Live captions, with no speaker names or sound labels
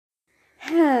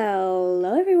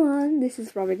Hello everyone, this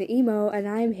is Robin the Emo and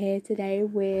I'm here today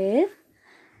with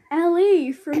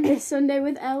Ellie from This Sunday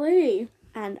with Ellie.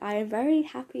 And I am very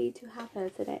happy to have her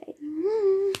today.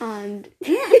 And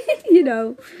this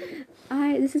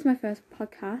is my first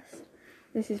podcast.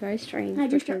 This is very strange. I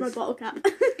just dropped my bottle cap.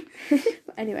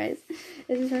 But anyways,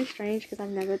 this is very strange because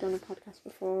I've never done a podcast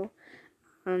before.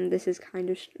 And this is going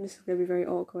to be very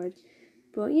awkward.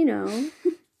 But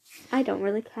I don't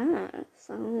really care.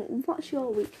 So, what's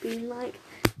your week been like,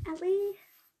 Ellie?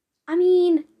 I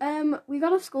mean, we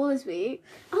got off school this week.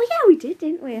 Oh yeah, we did,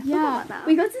 didn't we? I forgot Yeah, about that.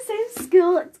 we got to the same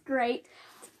school. It's great.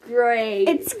 Great.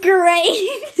 It's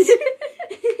great.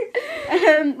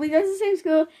 We go to the same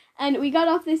school, and we got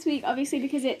off this week, obviously,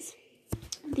 because it's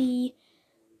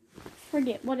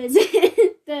what is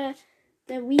it?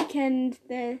 the weekend,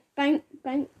 the bank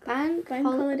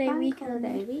holiday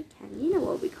weekend. You know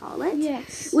what we call it?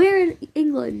 Yes. We're in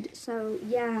England, so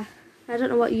yeah. I don't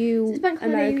know what you It's bank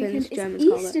holiday Americans, weekend. Germans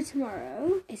It's call Easter it.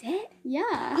 tomorrow. Is it?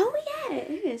 Yeah. Oh yeah,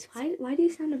 it is. Why do you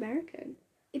sound American?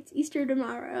 It's Easter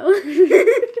tomorrow.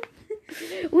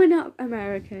 We're not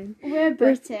American. We're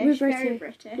British. We're Very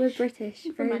British. We're British.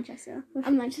 From Manchester.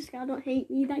 I'm Manchester. Don't hate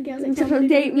me. That girl's like, Don't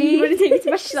date me. You want to take me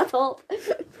to Manchester? But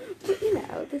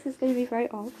this is going to be very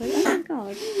awkward. Oh my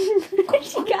god.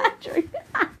 She got a drink.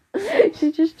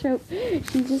 She just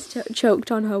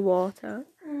choked on her water.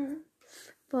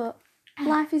 But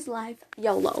life is life.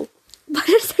 YOLO. Why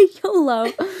did I say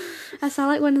YOLO? I sound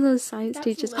like one of those science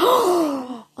teachers.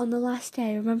 On the last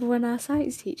day, remember when our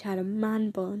science teacher had a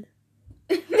man bun?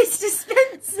 Mr.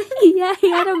 Spencer. Yeah, he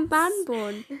had a man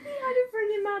bun. He had a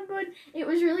friggin' man bun. It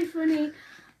was really funny.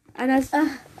 And as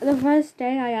the first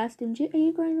day, I asked him, "Are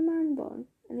you growing a man bun?"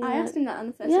 And he I went, asked him that on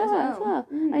the first "Yeah, day as as well."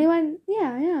 And he went,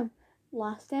 "Yeah, I am."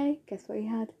 Last day, guess what he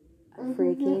had? A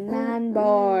freaking man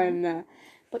bun.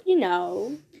 But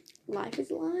life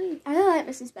is life. I don't like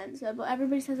Mr. Spencer, but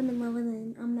everybody says I'm in love with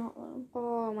him. I'm not though.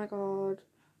 Oh my god.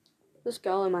 This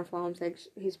girl in my farm thinks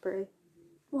he's pretty.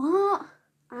 What?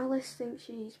 Alice thinks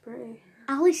she's pretty.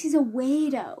 Alice is a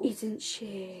weirdo. Isn't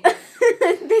she?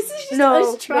 This is just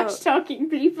us trash talking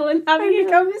people and having a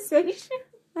conversation.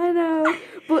 I know.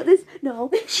 But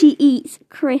she eats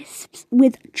crisps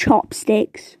with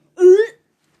chopsticks.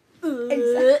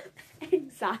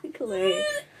 Exactly.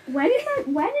 Where did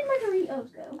my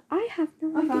Doritos go? I have no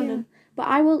idea. Found them. But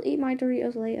I will eat my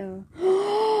Doritos later.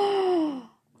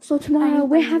 So tomorrow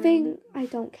we're having... I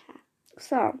don't care.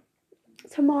 So,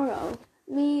 tomorrow,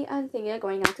 me and Thingy are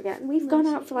going out again. We've gone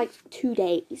out for like 2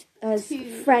 days as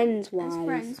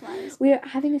friends-wise. We're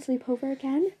having a sleepover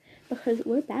again because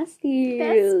we're besties.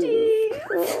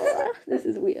 This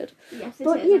is weird. Yes, it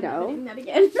But is. I'm doing that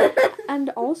again.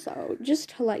 And also, just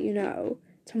to let you know,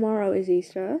 tomorrow is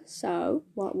Easter, so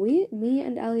what me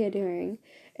and Ellie are doing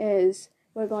is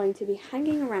we're going to be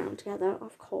hanging around together,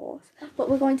 of course, but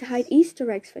we're going to hide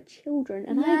Easter eggs for children.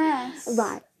 And I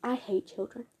hate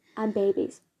children and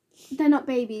babies. They're not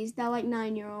babies. They're like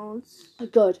 9-year-olds.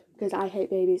 Good, because I hate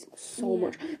babies so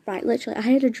much. Right, literally, I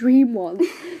had a dream once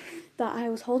that I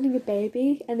was holding a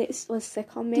baby and it was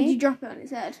sick on me. Did you drop it on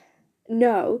its head?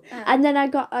 No. And then I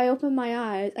opened my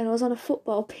eyes and I was on a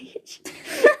football pitch.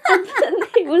 And then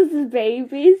it was the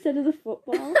baby instead of the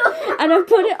football. And I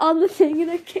put it on the thing and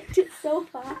I kicked it so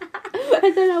hard.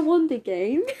 And then I won the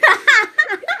game.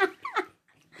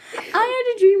 I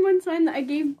had a dream one time that I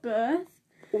gave birth.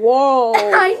 Whoa.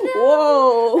 I know.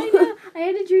 Whoa. I know. I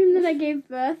had a dream that I gave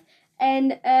birth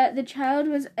and the child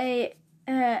was a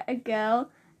girl.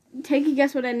 Take a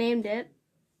guess what I named it.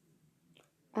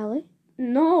 Ellie?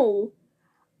 No.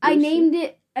 I named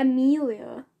it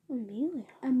Amelia. Amelia.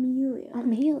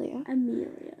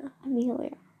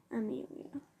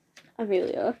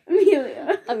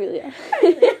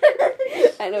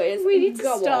 Anyways, We need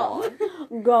to stop.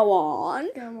 Go on.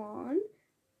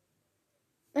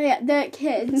 Oh yeah, the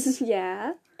kids.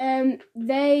 Yeah.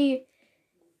 They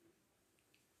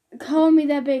call me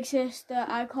their big sister.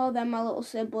 I call them my little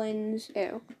siblings.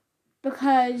 Ew.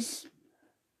 Because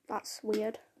That's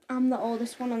weird. I'm the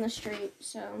oldest one on the street,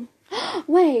 so.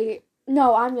 Wait.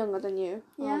 No, I'm younger than you.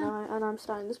 Yeah. And I'm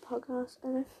starting this podcast.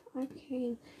 And if I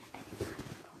became...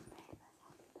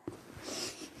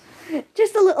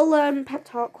 Just a little pep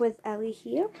talk with Ellie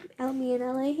here. Me and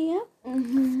Ellie here.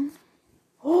 Mm-hmm.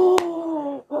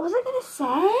 Oh, what was I going to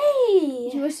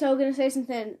say? You were so going to say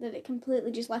something that it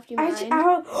completely just left your mind.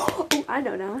 I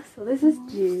know now. So this is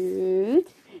Jude.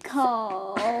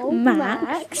 Call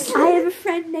Max. I have a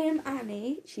friend named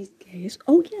Annie. She's gay.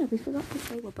 Oh yeah, we forgot to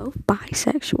say we're both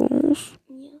bisexuals.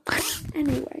 Yeah.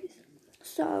 Anyways,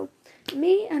 so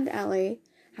me and Ellie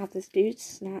have this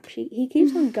dude's Snapchat. He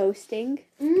keeps on ghosting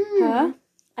her.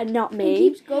 and not He me.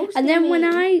 keeps ghosting And then when me.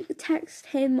 I text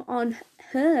him on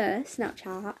her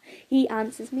Snapchat, he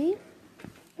answers me.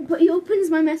 But he opens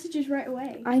my messages right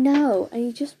away. I know, and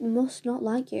he just must not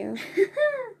like you.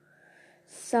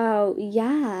 So,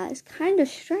 yeah, it's kind of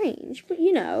strange, but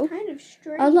you know, Kind of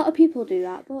strange. a lot of people do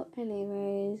that, but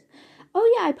anyways.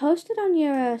 Oh yeah, I posted on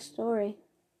your story.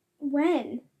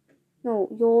 When? No,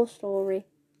 your story.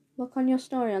 Look on your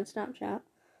story on Snapchat.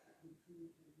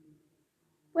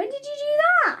 When did you do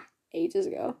that? Ages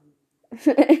ago. Was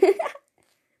I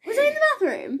in the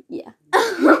bathroom?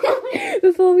 Yeah.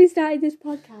 Before we started this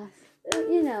podcast.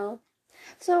 You know.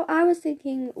 So I was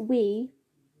thinking we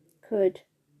could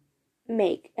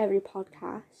make every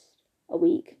podcast a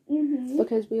week. Mm-hmm.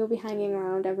 Because we will be hanging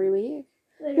around every week.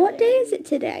 Literally. What day is it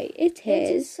today? It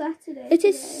is Saturday. It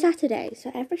is Saturday.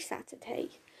 So every Saturday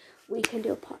we can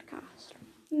do a podcast.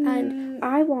 And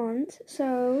I want,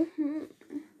 so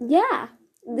yeah.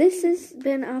 This has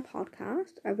been our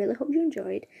podcast. I really hope you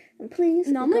enjoyed. And please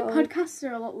Normally go. podcasts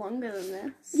are a lot longer than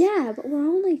this. Yeah, but we're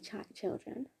only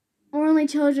children. We're only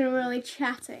children, we're only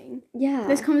chatting. Yeah.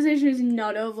 This conversation is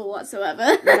not over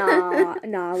whatsoever.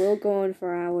 Nah, we'll go on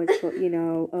for hours, but you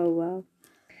know, oh well.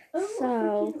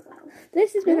 So,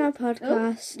 this has been our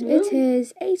podcast. It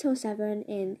is 8:07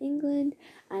 in England,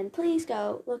 and please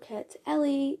go look at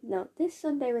This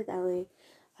Sunday with Ellie,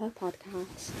 her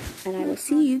podcast, and I will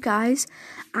see you guys.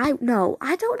 I don't know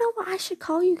what I should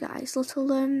call you guys. Like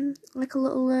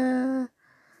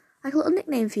a little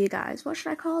nickname for you guys. What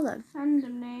should I call them?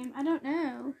 Fandom name, I don't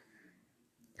know.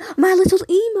 My little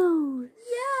emos.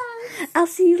 Yes. I'll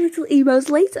see you little emos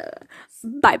later.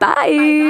 Bye bye.